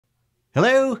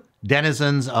Hello,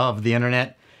 denizens of the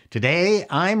internet. Today,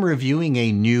 I'm reviewing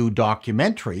a new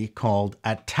documentary called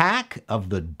Attack of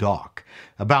the Doc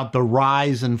about the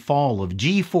rise and fall of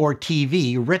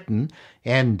G4TV, written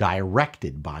and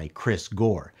directed by Chris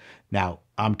Gore. Now,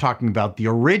 I'm talking about the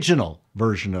original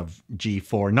version of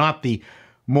G4, not the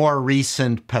more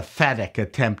recent, pathetic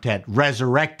attempt at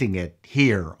resurrecting it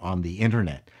here on the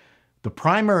internet. The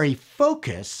primary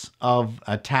focus of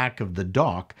Attack of the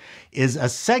Doc is a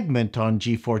segment on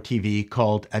G4TV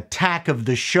called Attack of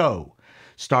the Show,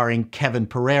 starring Kevin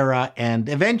Pereira and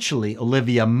eventually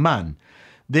Olivia Munn.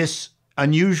 This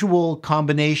unusual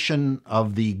combination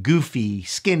of the goofy,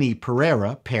 skinny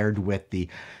Pereira paired with the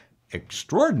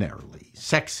extraordinarily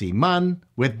sexy Munn,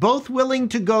 with both willing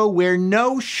to go where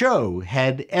no show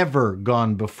had ever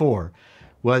gone before,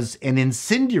 was an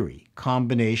incendiary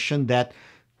combination that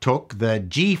took the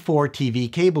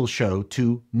G4TV cable show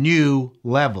to new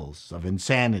levels of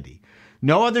insanity.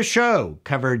 No other show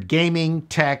covered gaming,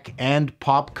 tech, and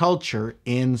pop culture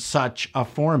in such a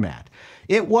format.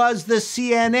 It was the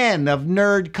CNN of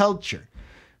nerd culture.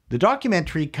 The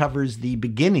documentary covers the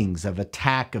beginnings of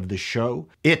Attack of the Show,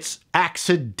 its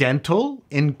accidental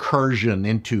incursion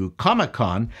into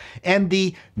Comic-Con, and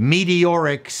the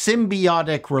meteoric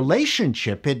symbiotic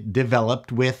relationship it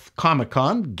developed with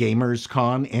Comic-Con,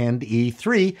 GamersCon, and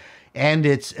E3, and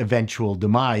its eventual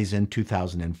demise in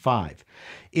 2005.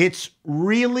 It's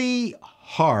really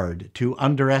hard to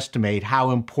underestimate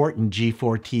how important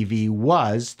G4TV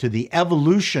was to the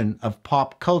evolution of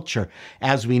pop culture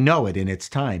as we know it in its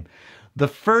time. The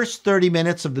first 30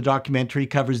 minutes of the documentary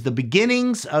covers the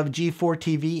beginnings of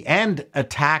G4TV and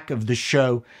Attack of the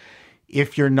Show.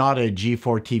 If you're not a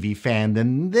G4TV fan,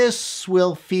 then this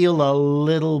will feel a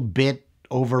little bit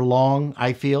overlong,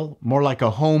 I feel, more like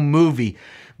a home movie.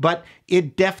 But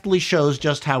it definitely shows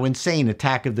just how insane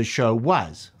Attack of the Show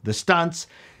was. The stunts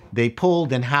they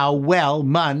pulled and how well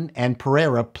Munn and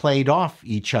Pereira played off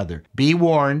each other. Be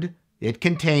warned, it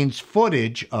contains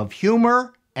footage of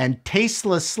humor and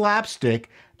tasteless slapstick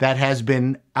that has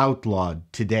been outlawed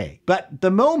today. But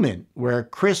the moment where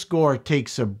Chris Gore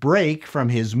takes a break from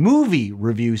his movie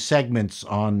review segments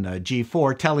on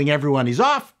G4, telling everyone he's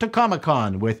off to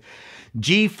Comic-Con, with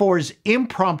G4's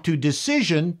impromptu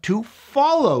decision to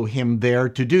follow him there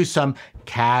to do some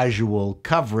casual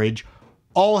coverage,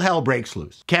 all hell breaks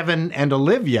loose. Kevin and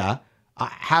Olivia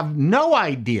have no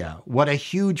idea what a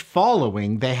huge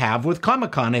following they have with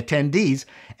Comic-Con attendees,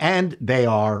 and they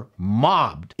are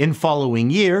mobbed. In following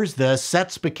years, the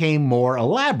sets became more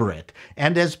elaborate,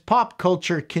 and as pop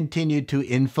culture continued to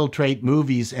infiltrate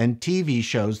movies and TV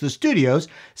shows, the studios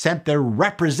sent their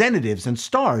representatives and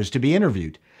stars to be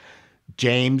interviewed.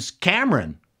 James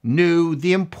Cameron knew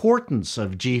the importance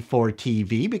of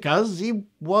G4TV because he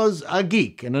was a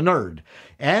geek and a nerd,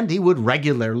 and he would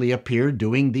regularly appear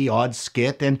doing the odd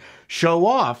skit and show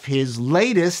off his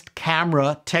latest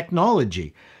camera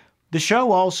technology. The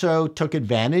show also took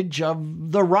advantage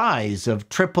of the rise of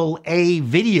AAA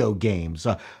video games,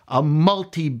 a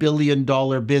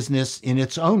multi-billion-dollar business in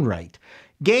its own right.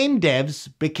 Game devs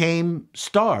became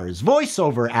stars.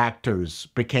 Voiceover actors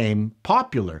became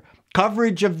popular.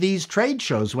 Coverage of these trade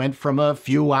shows went from a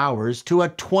few hours to a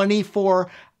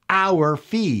 24-hour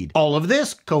feed. All of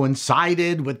this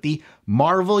coincided with the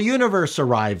Marvel Universe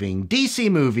arriving,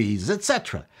 DC movies,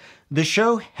 etc. The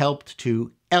show helped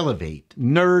to elevate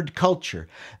nerd culture,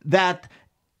 that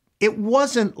it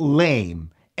wasn't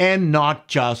lame and not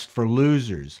just for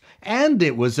losers. And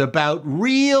it was about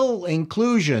real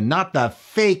inclusion, not the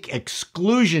fake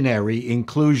exclusionary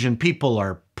inclusion people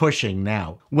are pushing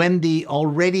now. When the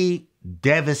already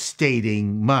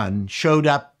devastating Munn showed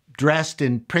up dressed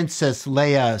in Princess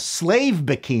Leia slave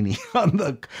bikini on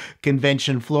the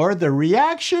convention floor, the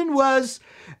reaction was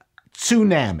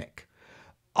tsunamic.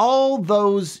 All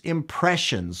those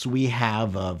impressions we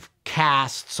have of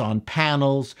casts on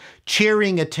panels,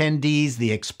 cheering attendees,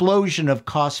 the explosion of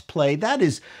cosplay, that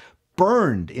is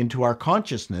burned into our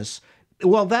consciousness.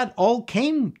 Well, that all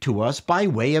came to us by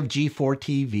way of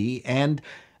G4TV and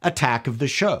Attack of the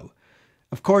Show.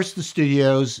 Of course, the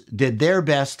studios did their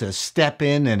best to step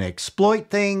in and exploit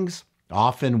things,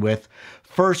 often with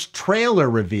first trailer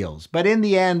reveals. But in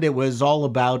the end, it was all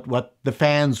about what the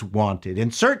fans wanted.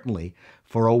 And certainly,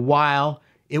 for a while,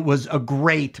 it was a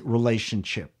great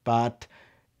relationship. But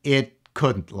it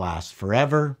couldn't last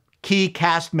forever. Key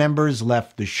cast members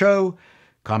left the show.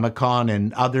 Comic-Con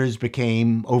and others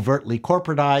became overtly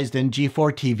corporatized, and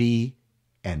G4TV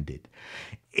ended.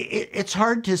 It's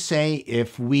hard to say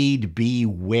if we'd be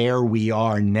where we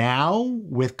are now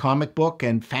with comic book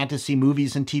and fantasy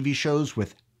movies and TV shows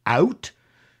without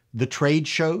the trade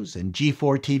shows and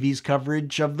G4TV's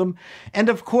coverage of them, and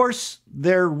of course,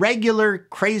 their regular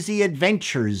crazy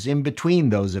adventures in between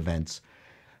those events.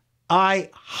 I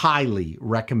highly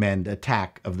recommend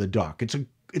Attack of the Duck.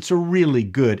 It's a really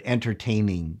good,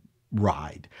 entertaining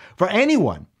ride. For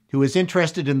anyone who is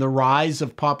interested in the rise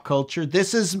of pop culture,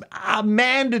 this is a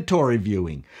mandatory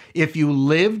viewing. If you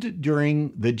lived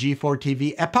during the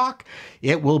G4TV epoch,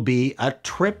 it will be a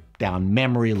trip down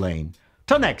memory lane.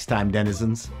 Till next time,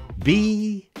 denizens,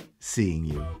 be seeing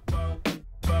you.